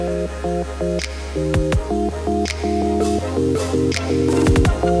All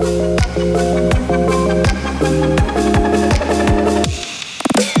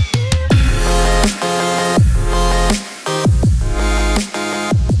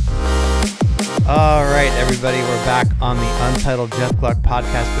right, everybody, we're back on the Untitled Jeff Gluck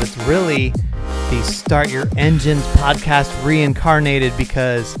podcast, but it's really the Start Your Engines podcast reincarnated,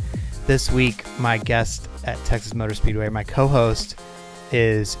 because this week my guest at Texas Motor Speedway, my co-host,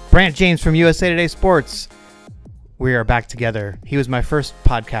 is Brant James from USA Today Sports. We are back together. He was my first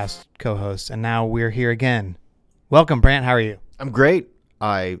podcast co-host, and now we're here again. Welcome, Brant. How are you? I'm great.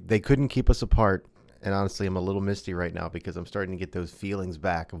 They couldn't keep us apart. And honestly, I'm a little misty right now because I'm starting to get those feelings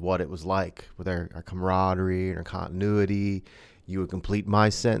back of what it was like with our camaraderie and our continuity. You would complete my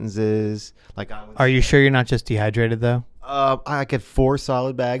sentences. Are you sure you're not just dehydrated, though? I get 4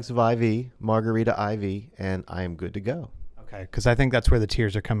 solid bags of IV, margarita IV, and I am good to go. Okay, because I think that's where the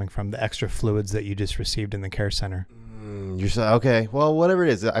tears are coming from, the extra fluids that you just received in the care center. Okay. Well, whatever it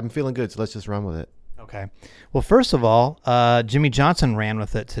is, I'm feeling good, so let's just run with it. Okay. Well, first of all, Jimmy Johnson ran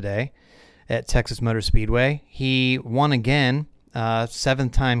with it today at Texas Motor Speedway. He won again,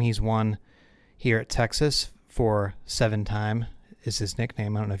 7th time he's won here at Texas. For 7 time is his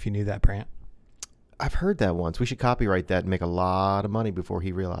nickname. I don't know if you knew that, Brant. I've heard that once. We should copyright that and make a lot of money before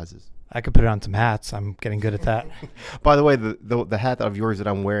he realizes. I could put it on some hats. I'm getting good at that. By the way, the hat of yours that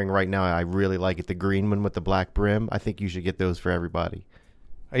I'm wearing right now, I really like it. The green one with the black brim. I think you should get those for everybody.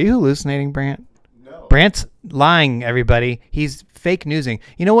 Are you hallucinating, Brant? No. Brant's lying, everybody. He's fake newsing.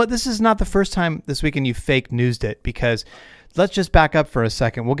 You know what? This is not the first time this weekend you fake newsed it, because let's just back up for a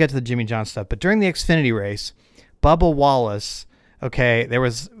second. We'll get to the Jimmy John stuff. But during the Xfinity race, Bubba Wallace, okay, there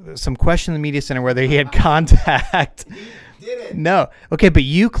was some question in the media center whether he had contact. He didn't. No. Okay, but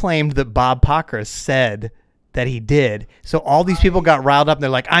you claimed that Bob Pockris said that he did. So all these people got riled up and they're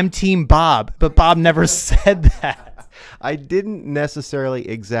like, I'm Team Bob. But Bob never said that. I didn't necessarily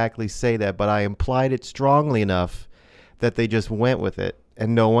exactly say that, but I implied it strongly enough that they just went with it.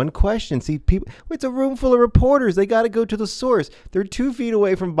 And no one questioned. See, people, it's a room full of reporters. They got to go to the source. They're 2 feet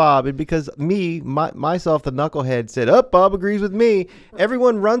away from Bob. And because myself, the knucklehead, said, Bob agrees with me,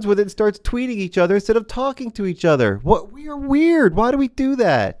 everyone runs with it and starts tweeting each other instead of talking to each other. What? We are weird. Why do we do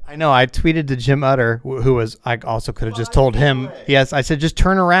that? I know. I tweeted to Jim Utter, who was, I also could have just told him. Yes, I said, just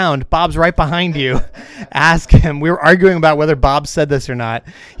turn around. Bob's right behind you. Ask him. We were arguing about whether Bob said this or not.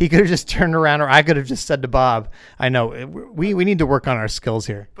 He could have just turned around, or I could have just said to Bob, I know, we need to work on our skills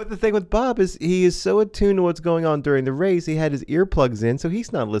here. But the thing with Bob is he is so attuned to what's going on during the race. He had his earplugs in, so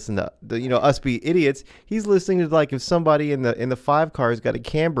he's not listening to us be idiots. He's listening to, like, if somebody in the 5 car has got a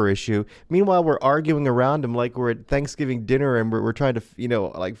camber issue. Meanwhile, we're arguing around him like we're at Thanksgiving dinner and we're trying to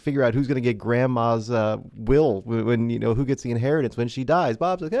figure out who's going to get grandma's will when who gets the inheritance when she dies.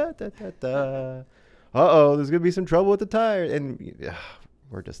 Bob's like, there's going to be some trouble with the tire, and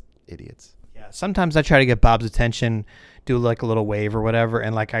we're just idiots. Yeah, sometimes I try to get Bob's attention, do like a little wave or whatever,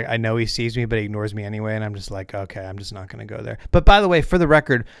 and like I know he sees me, but he ignores me anyway, and I'm just like, okay, I'm just not going to go there. But by the way, for the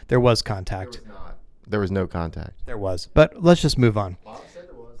record, there was contact. There was no contact. There was, but let's just move on. Bob said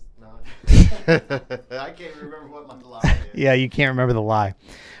there was not. I can't remember what my lie is. Yeah, you can't remember the lie.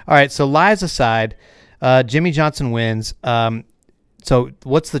 All right, so lies aside, Jimmy Johnson wins. So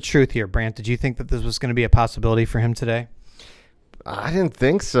what's the truth here, Brant? Did you think that this was going to be a possibility for him today? I didn't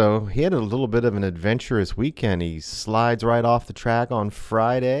think so. He had a little bit of an adventurous weekend. He slides right off the track on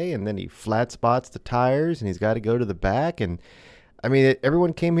Friday, and then he flat spots the tires, and he's got to go to the back. And I mean,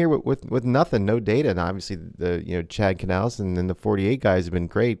 everyone came here with nothing, no data. And obviously, Chad Canals and then the 48 guys have been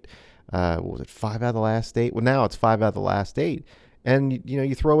great. What was it, 5 out of the last 8? Well, now it's 5 out of the last 8. And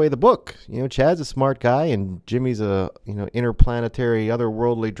you throw away the book. Chad's a smart guy, and Jimmy's a interplanetary,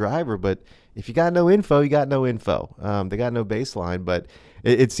 otherworldly driver. But if you got no info, you got no info. They got no baseline. But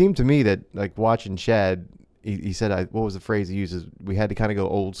it seemed to me that, like, watching Chad, he said, what was the phrase he uses? We had to kind of go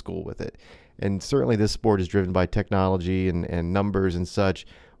old school with it. And certainly this sport is driven by technology and numbers and such.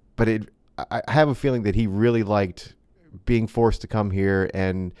 But I have a feeling that he really liked being forced to come here,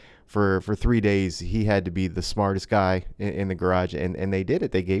 and for 3 days he had to be the smartest guy in the garage, and they did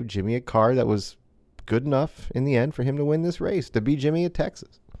it. They gave Jimmy a car that was good enough in the end for him to win this race, to be Jimmy at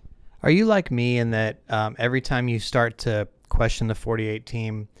Texas. Are you like me in that every time you start to question the 48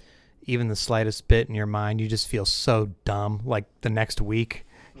 team, even the slightest bit in your mind, you just feel so dumb, like the next week?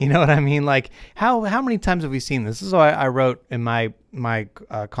 You know what I mean? Like, how many times have we seen this? This is why I wrote in my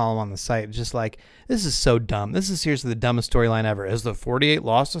column on the site, just like, this is so dumb. This is seriously the dumbest storyline ever. Has the 48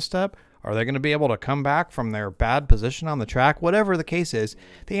 lost a step? Are they going to be able to come back from their bad position on the track? Whatever the case is,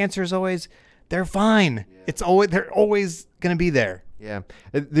 the answer is always, they're fine. They're always going to be there. Yeah.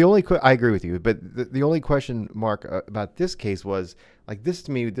 I agree with you, but the only question mark about this case was like this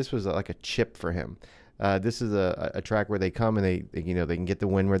to me. This was like a chip for him. This is a track where they come and they can get the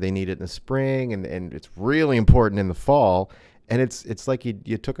win where they need it in the spring, and it's really important in the fall. And it's like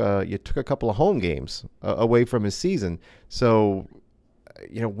you took a couple of home games away from his season. So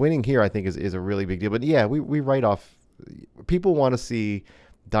winning here I think is a really big deal. But yeah, we write off. People want to see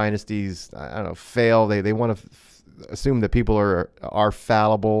dynasties, I don't know, fail. They want to assume that people are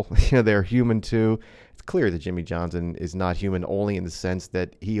fallible. They're human too. It's clear that Jimmy Johnson is not human only in the sense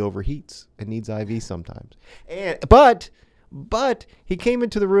that he overheats and needs IV sometimes. But he came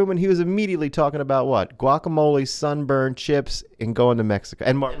into the room and he was immediately talking about what? Guacamole, sunburn, chips, and going to Mexico.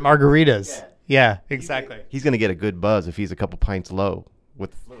 And margaritas. Yeah, exactly. He's going to get a good buzz if he's a couple pints low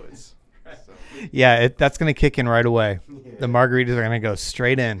with fluids. So. Yeah, that's going to kick in right away. Yeah. The margaritas are going to go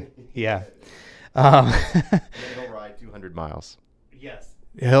straight in. Yeah. He'll ride 200 miles. Yes.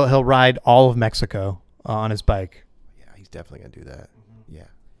 He'll ride all of Mexico on his bike. Yeah, he's definitely going to do that. Mm-hmm. Yeah.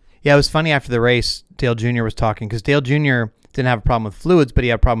 Yeah, it was funny after the race, Dale Jr. was talking because Dale Jr. didn't have a problem with fluids, but he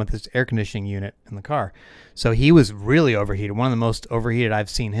had a problem with his air conditioning unit in the car. So he was really overheated, one of the most overheated I've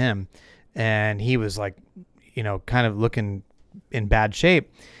seen him. And he was like, kind of looking in bad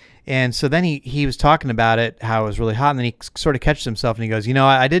shape. And so then he was talking about it, how it was really hot. And then he sort of catches himself and he goes,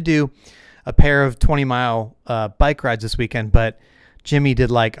 I did do a pair of 20-mile bike rides this weekend, but Jimmy did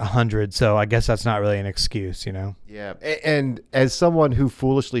like 100, so I guess that's not really an excuse, Yeah, and as someone who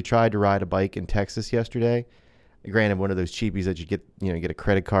foolishly tried to ride a bike in Texas yesterday, granted one of those cheapies that you get a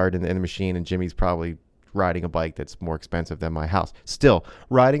credit card in the machine, and Jimmy's probably riding a bike that's more expensive than my house. Still,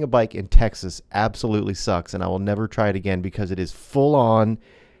 riding a bike in Texas absolutely sucks, and I will never try it again because it is full-on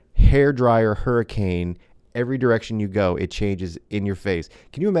hairdryer hurricane. Every direction you go, it changes in your face.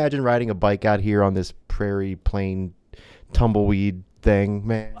 Can you imagine riding a bike out here on this prairie plain tumbleweed thing,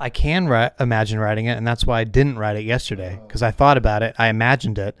 man? I can imagine riding it, and that's why I didn't ride it yesterday, because I thought about it, I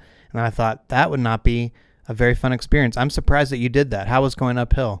imagined it, and then I thought that would not be a very fun experience. I'm surprised that you did that. How was going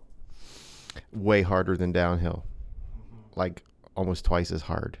uphill? Way harder than downhill, like almost twice as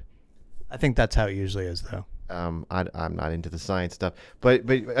hard. I think that's how it usually is, though. I'm not into the science stuff, but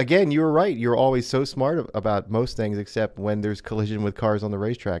again, you were right. You're always so smart about most things, except when there's collision with cars on the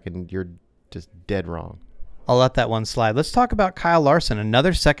racetrack, and you're just dead wrong. I'll let that one slide. Let's talk about Kyle Larson,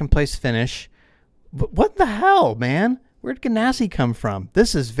 another second-place finish. What the hell, man? Where'd Ganassi come from?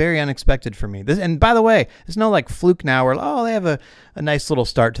 This is very unexpected for me. And by the way, there's no like fluke now where, they have a nice little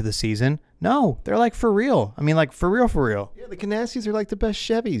start to the season. No, they're like for real. I mean, like for real. Yeah, the Ganassis are like the best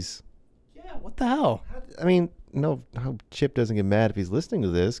Chevys. Yeah, what the hell? I mean, no, I hope Chip doesn't get mad if he's listening to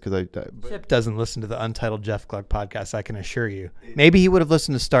this. Chip doesn't listen to the Untitled Jeff Gluck podcast, I can assure you. Maybe he would have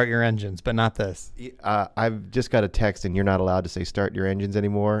listened to Start Your Engines, but not this. I've just got a text, and you're not allowed to say Start Your Engines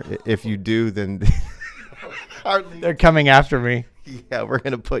anymore. If you do, then... They're coming after me. Yeah, we're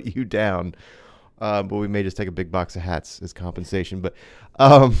going to put you down. But we may just take a big box of hats as compensation. But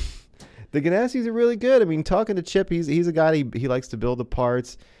the Ganassis are really good. I mean, talking to Chip, he's a guy, he likes to build the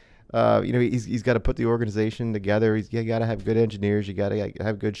parts. He's got to put the organization together. You got to have good engineers. You got to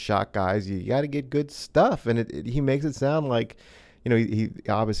have good shop guys. You got to get good stuff. And he makes it sound like, he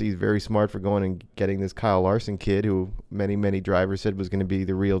obviously he's very smart for going and getting this Kyle Larson kid who many drivers said was going to be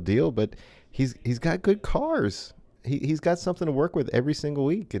the real deal. But he's got good cars. He's got something to work with every single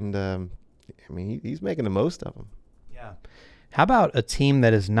week. And, he's making the most of them. Yeah. How about a team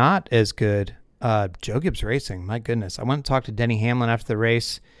that is not as good? Joe Gibbs Racing. My goodness. I went and talked to Denny Hamlin after the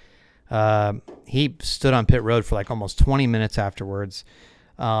race. He stood on pit road for like almost 20 minutes afterwards.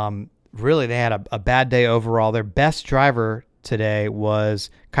 Really, they had a bad day overall. Their best driver today was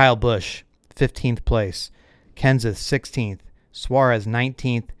Kyle Busch, 15th place. Kenseth, 16th. Suarez,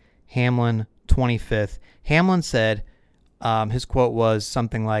 19th. Hamlin, 25th. Hamlin said, his quote was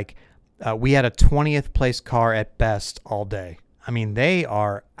something like, we had a 20th place car at best all day. I mean, they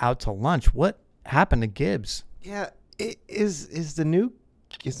are out to lunch. What happened to Gibbs? Yeah, is the new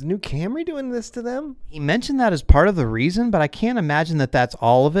Camry doing this to them? He mentioned that as part of the reason, but I can't imagine that that's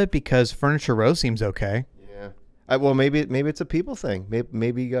all of it because Furniture Row seems okay. Yeah. Well, maybe it's a people thing.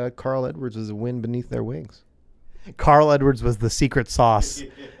 Maybe Carl Edwards was a wind beneath their wings. Carl Edwards was the secret sauce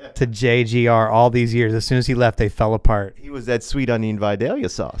to JGR all these years. As soon as he left, they fell apart. He was that sweet onion Vidalia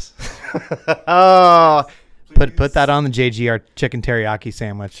sauce. Oh, put that on the JGR chicken teriyaki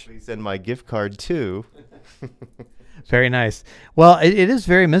sandwich. Please send my gift card too. Very nice. Well, it is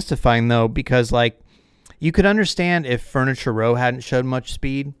very mystifying, though, because, like, you could understand if Furniture Row hadn't showed much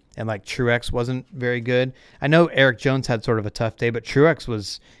speed and, like, Truex wasn't very good. I know Eric Jones had sort of a tough day, but Truex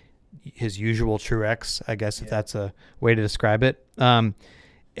was his usual Truex, I guess, if that's a way to describe it.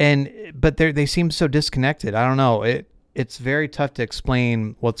 But they seem so disconnected. I don't know. It's very tough to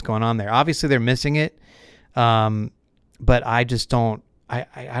explain what's going on there. Obviously, they're missing it, but I just don't.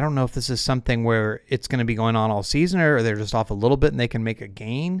 I don't know if this is something where it's going to be going on all season, or they're just off a little bit and they can make a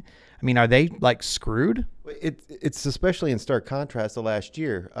gain. I mean, are they like screwed? It's especially in stark contrast to last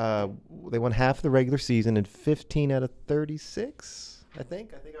year. They won half the regular season in 15 out of 36. I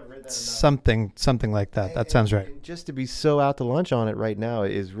think I've read that. Something like that. That sounds right. And just to be so out to lunch on it right now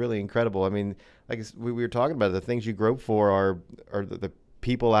is really incredible. I mean, like we were talking about, the things you grope for are the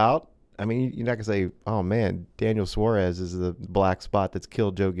people out. I mean, you're not gonna say, "Oh man, Daniel Suarez is the black spot that's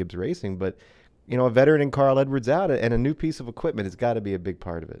killed Joe Gibbs Racing," but a veteran in Carl Edwards out and a new piece of equipment has got to be a big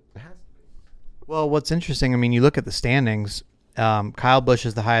part of it. Well, what's interesting, I mean, you look at the standings. Kyle Busch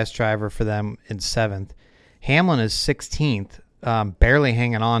is the highest driver for them in 7th. Hamlin is 16th, barely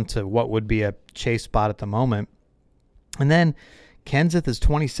hanging on to what would be a chase spot at the moment. And then Kenseth is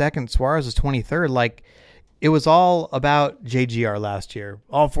 22nd, Suarez is 23rd. Like, it was all about JGR last year.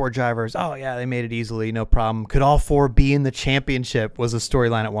 All 4 drivers, oh yeah, they made it easily, no problem. Could all 4 be in the championship was a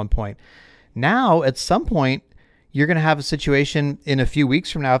storyline at one point. Now, at some point, you're going to have a situation in a few weeks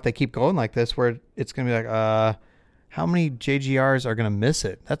from now, if they keep going like this, where it's going to be like, how many JGRs are going to miss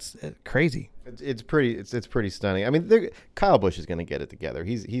it? That's crazy. It's pretty stunning. I mean, Kyle Busch is going to get it together.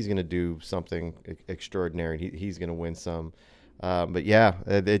 He's going to do something extraordinary. He's going to win some. But yeah,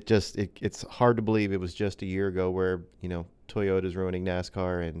 it's hard to believe it was just a year ago where Toyota's ruining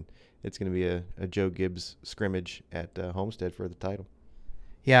NASCAR, and it's going to be a Joe Gibbs scrimmage at Homestead for the title.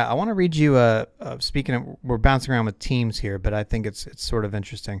 Yeah, I want to read you speaking of, we're bouncing around with teams here, but I think it's sort of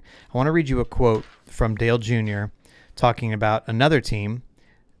interesting. I want to read you a quote from Dale Jr. talking about another team,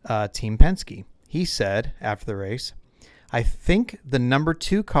 Team Penske. He said after the race, "I think the number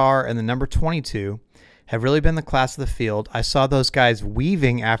 2 car and the number 22 have really been the class of the field. I saw those guys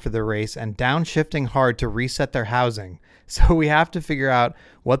weaving after the race and downshifting hard to reset their housing. So we have to figure out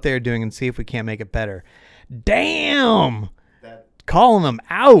what they're doing and see if we can't make it better." Damn! Calling them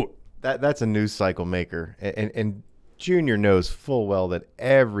out. That's a news cycle maker. And Junior knows full well that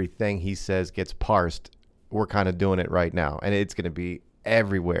everything he says gets parsed. We're kind of doing it right now, and it's going to be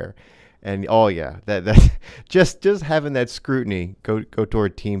everywhere. And oh yeah, that just having that scrutiny go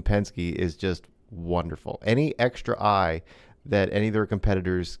toward Team Penske is just wonderful. Any extra eye that any of their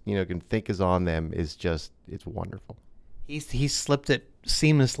competitors can think is on them is just, it's wonderful. He slipped it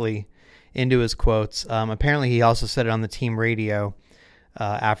seamlessly into his quotes. Apparently he also said it on the team radio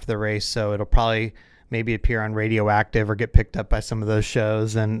after the race, so it'll probably maybe appear on Radioactive or get picked up by some of those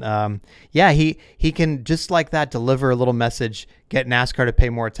shows. And yeah, he can just like that deliver a little message, get NASCAR to pay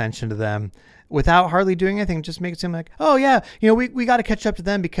more attention to them without hardly doing anything. Just make it seem like, oh yeah, we got to catch up to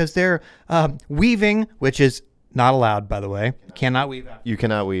them because they're weaving, which is not allowed, by the way. Cannot weave. You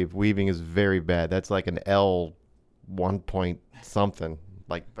cannot weave. Weaving is very bad. That's like an L 1 point something,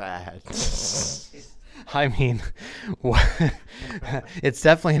 like bad. I mean, it's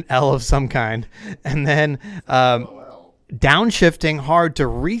definitely an L of some kind. And then downshifting hard to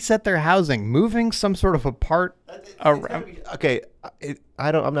reset their housing, moving some sort of a part around. Okay,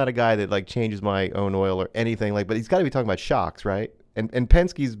 I'm not a guy that like changes my own oil or anything but he's got to be talking about shocks, right? And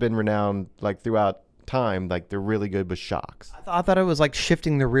Penske's been renowned like throughout time, like they're really good with shocks. I thought it was like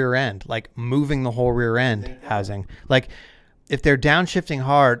shifting the rear end, like moving the whole rear end housing. Like if they're downshifting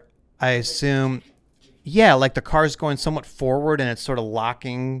hard, I assume, yeah, like the car's going somewhat forward and it's sort of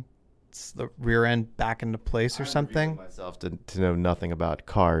locking the rear end back into place or something. Myself to know nothing about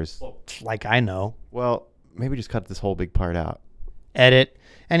cars. Like I know. Well, maybe just cut this whole big part out. Edit.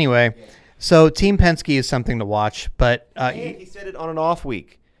 Anyway, so Team Penske is something to watch, but he said it on an off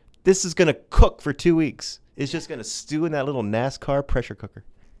week. This is going to cook for 2 weeks. It's just going to stew in that little NASCAR pressure cooker.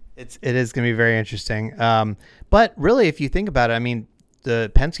 It is going to be very interesting. But really, if you think about it, I mean,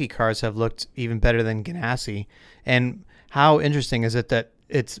 the Penske cars have looked even better than Ganassi. And how interesting is it that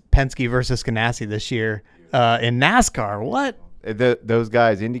it's Penske versus Ganassi this year in NASCAR? What? Those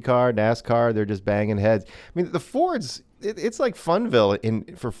guys, IndyCar, NASCAR, they're just banging heads. I mean, the Fords, it's like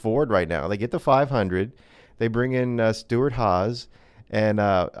Funville for Ford right now. They get the 500. They bring in Stuart Haas. And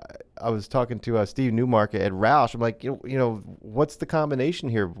I was talking to Steve Newmarket at Roush. I'm like, what's the combination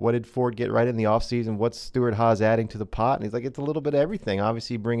here? What did Ford get right in the offseason? What's Stuart Haas adding to the pot? And he's like, it's a little bit of everything.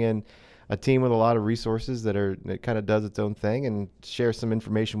 Obviously, bring in a team with a lot of resources that kind of does its own thing and share some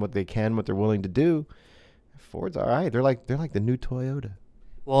information, what they can, what they're willing to do. Ford's all right. They're like the new Toyota.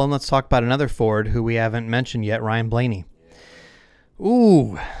 Well, and let's talk about another Ford who we haven't mentioned yet, Ryan Blaney.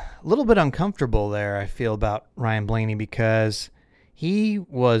 Ooh, a little bit uncomfortable there, I feel, about Ryan Blaney because He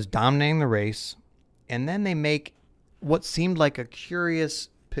was dominating the race, and then they make what seemed like a curious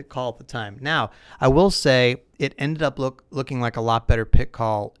pit call at the time. Now, I will say it ended up looking like a lot better pit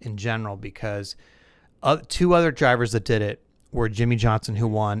call in general because two other drivers that did it were Jimmy Johnson, who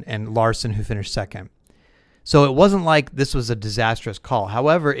won, and Larson, who finished second. So it wasn't like this was a disastrous call.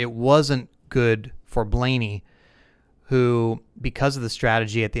 However, it wasn't good for Blaney, who, because of the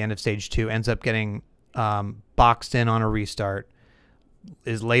strategy at the end of stage 2, ends up getting boxed in on a restart,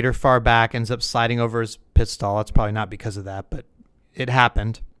 is later far back, ends up sliding over his pit stall. It's probably not because of that, but it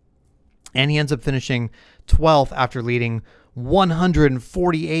happened. And he ends up finishing 12th after leading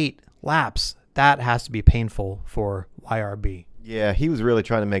 148 laps. That has to be painful for YRB. Yeah, he was really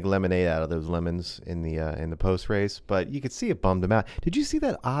trying to make lemonade out of those lemons in the post race, but you could see it bummed him out. Did you see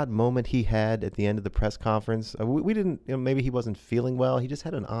that odd moment he had at the end of the press conference? We didn't, maybe he wasn't feeling well. He just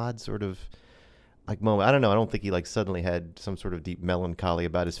had an odd sort of like moment. I don't know. I don't think he like suddenly had some sort of deep melancholy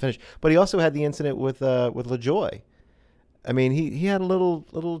about his finish, but he also had the incident with LaJoy. I mean, he had a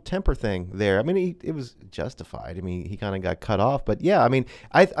little temper thing there. I mean, it was justified. I mean, he kind of got cut off, but yeah, I mean,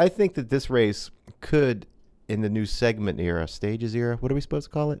 I think that this race could, in the new segment era, stages era, what are we supposed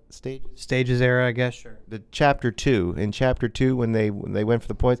to call it? Stages era, I guess. Sure. The chapter 2. In chapter 2, when they went for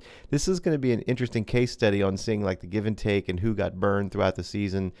the points, this is going to be an interesting case study on seeing like the give and take and who got burned throughout the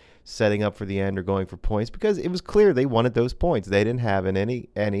season, setting up for the end or going for points, because it was clear they wanted those points. They didn't have any,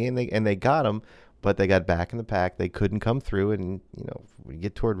 and they got them. But they got back in the pack. They couldn't come through, and when we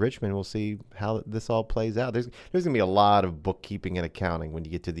get toward Richmond, we'll see how this all plays out. There's going to be a lot of bookkeeping and accounting when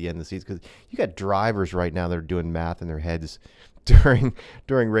you get to the end of the season, because you got drivers right now that are doing math in their heads during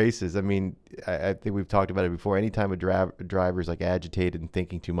races. I mean, I think we've talked about it before. Anytime a driver's like agitated and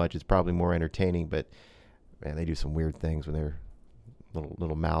thinking too much, it's probably more entertaining. But man, they do some weird things when they're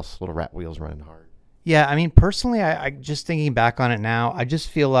little rat wheels running hard. Yeah, I mean, personally, I just thinking back on it now, I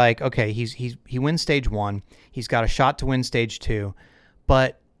just feel like, okay, he wins stage 1. He's got a shot to win stage 2.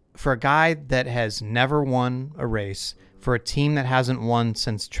 But for a guy that has never won a race, for a team that hasn't won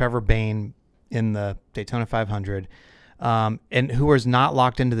since Trevor Bayne in the Daytona 500, and who is not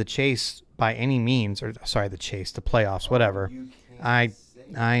locked into the chase by any means, or sorry, the playoffs, whatever. I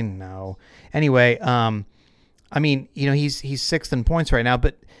know. Anyway, I mean, he's 6th in points right now,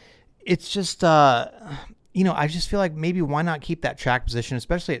 but it's just, I just feel like maybe why not keep that track position,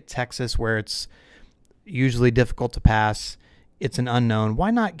 especially at Texas where it's usually difficult to pass. It's an unknown. Why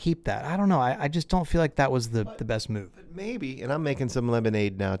not keep that? I don't know. I just don't feel like that was the best move. But maybe, and I'm making some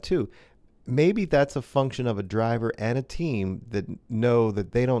lemonade now too, maybe that's a function of a driver and a team that know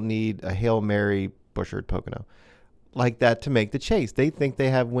that they don't need a Hail Mary Buschard Pocono like that to make the chase. They think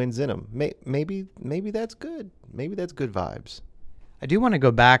they have wins in them. Maybe that's good. Maybe that's good vibes. I do want to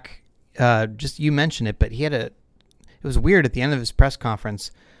go back. Just you mentioned it, but it was weird at the end of his press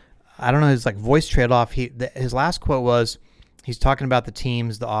conference. I don't know, his like voice trailed off. His last quote was, he's talking about the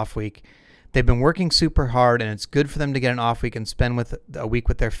teams, the off week. They've been working super hard, and it's good for them to get an off week and spend a week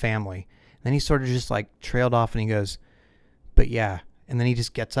with their family. And then he sort of just like trailed off, and he goes, but yeah. And then he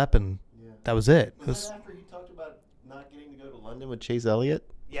just gets up, and that was it. Was that after he talked about not getting to go to London with Chase Elliott?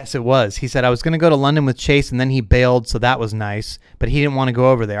 Yes, it was. He said, I was going to go to London with Chase, and then he bailed, so that was nice. But he didn't want to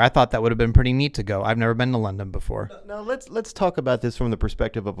go over there. I thought that would have been pretty neat to go. I've never been to London before. Now let's talk about this from the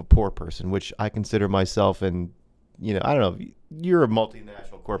perspective of a poor person, which I consider myself. And, I don't know, you're a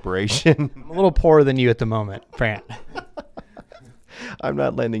multinational corporation. I'm a little poorer than you at the moment, Brant. I'm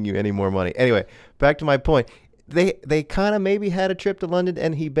not lending you any more money. Anyway, back to my point. They kind of maybe had a trip to London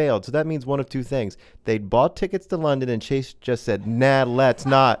and he bailed. So that means one of two things. They'd bought tickets to London and Chase just said, nah, let's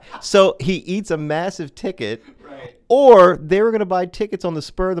not. So he eats a massive ticket. Right. Or they were going to buy tickets on the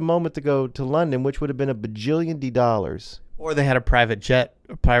spur of the moment to go to London, which would have been $1 bajillion. Or they had a private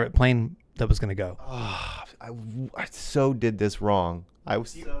plane that was going to go. Oh, I so did this wrong. I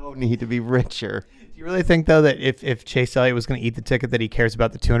so need to be richer. Do you really think, though, that if Chase Elliott was going to eat the ticket, that he cares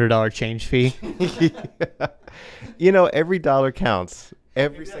about the $200 change fee? Yeah. Every dollar counts.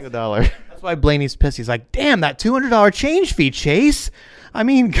 Every single dollar. That's why Blaney's pissed. He's like, damn, that $200 change fee, Chase. I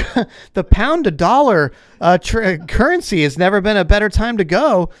mean, the pound to dollar currency has never been a better time to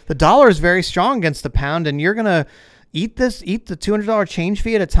go. The dollar is very strong against the pound, and you're going to eat the $200 change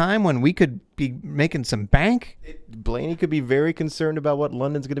fee at a time when we could be making some bank? Blaney could be very concerned about what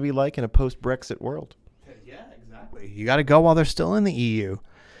London's going to be like in a post-Brexit world. Yeah, exactly. You got to go while they're still in the EU.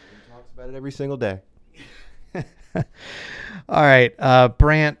 He talks about it every single day. All right,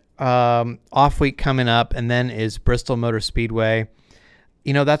 Brant, off week coming up, and then is Bristol Motor Speedway.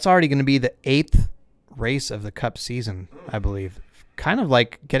 That's already going to be the 8th race of the Cup season, I believe. Kind of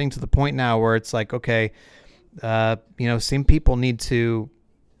like getting to the point now where it's like, okay, some people need to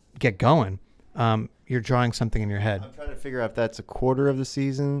get going. You're drawing something in your head. I'm trying to figure out if that's a quarter of the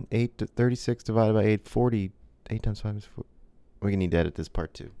season. 36 divided by 840. 8 times 5 is 4. We need to edit this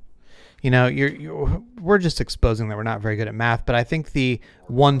part too. We're just exposing that we're not very good at math, but I think the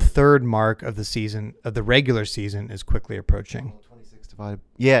 1/3 mark of the season, of the regular season, is quickly approaching. 26 divided.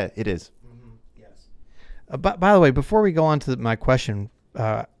 Yeah, it is. Mm-hmm. Yes. By the way, before we go on to my question,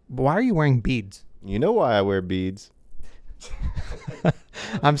 why are you wearing beads? You know why I wear beads?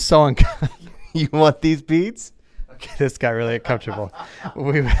 I'm so You want these beads? Okay, this got really uncomfortable.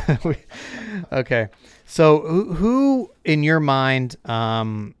 Okay. So who in your mind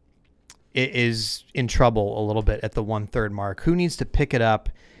is in trouble a little bit at the 1/3 mark? Who needs to pick it up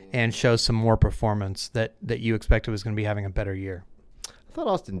and show some more performance that you expected was going to be having a better year? I thought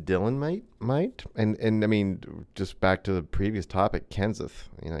Austin Dillon might. And I mean, just back to the previous topic, Kenseth,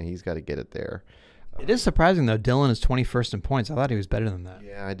 he's got to get it there. It is surprising, though. Dillon is 21st in points. I thought he was better than that.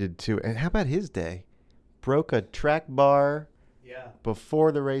 Yeah, I did too. And how about his day? Broke a track bar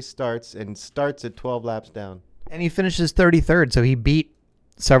before the race starts and starts at 12 laps down. And he finishes 33rd, so he beat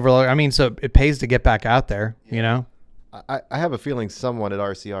several. I mean, so it pays to get back out there, I have a feeling someone at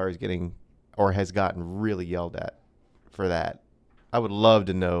RCR is getting or has gotten really yelled at for that. I would love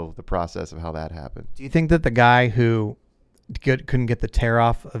to know the process of how that happened. Do you think that the guy who couldn't get the tear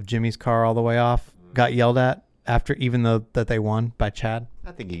off of Jimmy's car all the way off got yelled at after, even though that they won by Chad?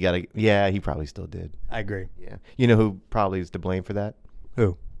 I think he probably still did. I agree. Yeah. You know who probably is to blame for that?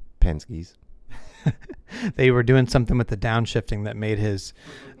 Who? Penske's. They were doing something with the downshifting that made his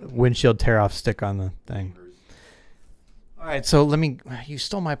windshield tear off stick on the thing. All right, so you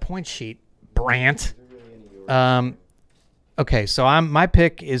stole my point sheet, Brant. Okay, so my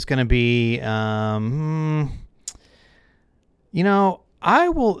pick is going to be,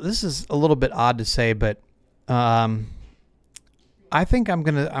 this is a little bit odd to say, but I think I'm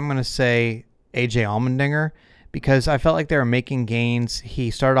gonna say AJ Allmendinger, because I felt like they were making gains.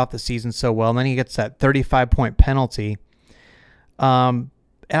 He started off the season so well, and then he gets that 35-point penalty. And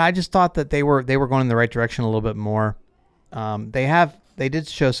I just thought that they were going in the right direction a little bit more. They did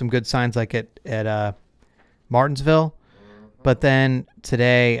show some good signs, like at Martinsville, but then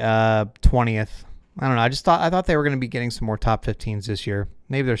today 20th. I don't know. I thought they were going to be getting some more top 15s this year.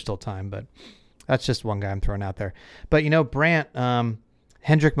 Maybe there's still time, but that's just one guy I'm throwing out there. But Brant,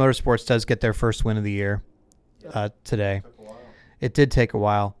 Hendrick Motorsports does get their first win of the year today. It did take a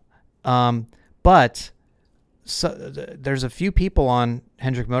while, but there's a few people on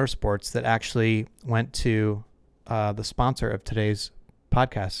Hendrick Motorsports that actually went to the sponsor of today's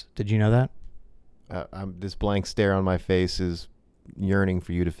podcast. Did you know that? This blank stare on my face is yearning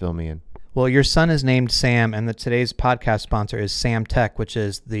for you to fill me in. Well, your son is named Sam, and today's podcast sponsor is Sam Tech, which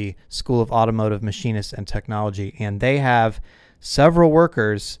is the School of Automotive Machinists and Technology. And they have several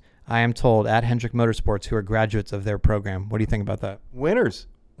workers, I am told, at Hendrick Motorsports who are graduates of their program. What do you think about that? Winners.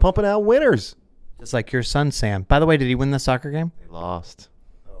 Pumping out winners. Just like your son, Sam. By the way, did he win the soccer game? They lost.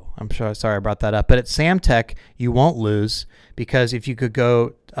 I'm sorry I brought that up. But at Sam Tech, you won't lose, because if you could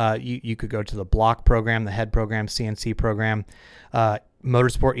go, you could go to the block program, the head program, CNC program,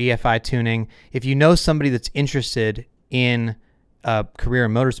 motorsport EFI tuning. If you know somebody that's interested in a career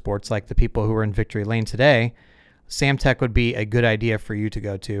in motorsports, like the people who are in Victory Lane today, Sam Tech would be a good idea for you to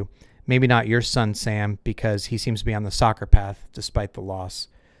go to. Maybe not your son, Sam, because he seems to be on the soccer path despite the loss.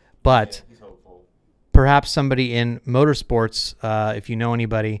 But he's hopeful. Perhaps somebody in motorsports, if you know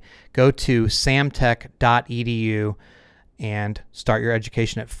anybody, go to samtech.edu and start your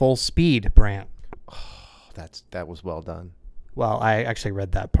education at full speed, Brant. Oh, that was well done. Well, I actually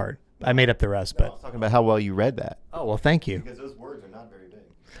read that part. I made up the rest, but I was talking about how well you read that. Oh, well, thank you. Because those words are not very big.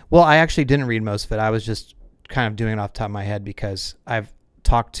 Well, I actually didn't read most of it. I was just kind of doing it off the top of my head because I've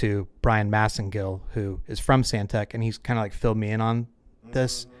talked to Brian Massengill, who is from Santec, and he's kind of like filled me in on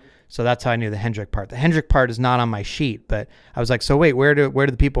this. So that's how I knew the Hendrick part. The Hendrick part is not on my sheet, but I was like, so wait, where do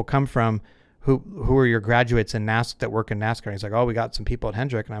the people come from? Who are your graduates in NASCAR that work in NASCAR? And he's like, oh, we got some people at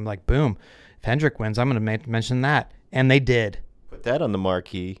Hendrick. And I'm like, boom, if Hendrick wins, I'm going to mention that. And they did. Put that on the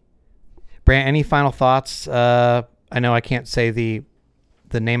marquee. Brant, any final thoughts? I know I can't say the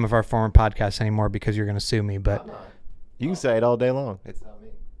name of our former podcast anymore because you're going to sue me, but you can say it all day long. It's not me.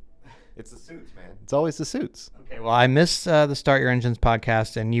 It's the suits, man. It's always the suits. Okay, well, I missed the Start Your Engines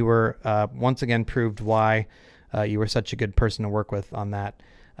podcast, and you were once again proved why you were such a good person to work with on that.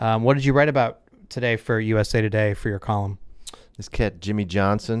 What did you write about today for USA Today for your column? This cat, Jimmy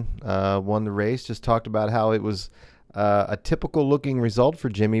Johnson, won the race. Just talked about how it was a typical looking result for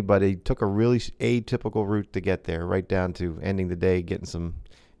Jimmy, but he took a really atypical route to get there, right down to ending the day, getting some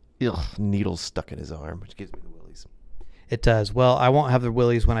needles stuck in his arm, which gives me the willies. It does. Well, I won't have the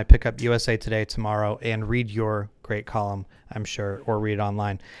willies when I pick up USA Today tomorrow and read your great column, I'm sure, or read it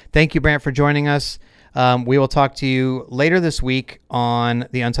online. Thank you, Brant, for joining us. We will talk to you later this week on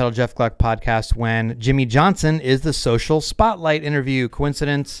the Untitled Jeff Gluck podcast when Jimmy Johnson is the social spotlight interview.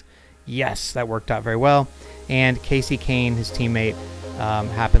 Coincidence? Yes, that worked out very well. And Casey Kane, his teammate,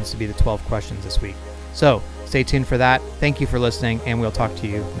 happens to be the 12 questions this week. So stay tuned for that. Thank you for listening, and we'll talk to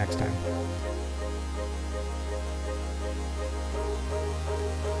you next time.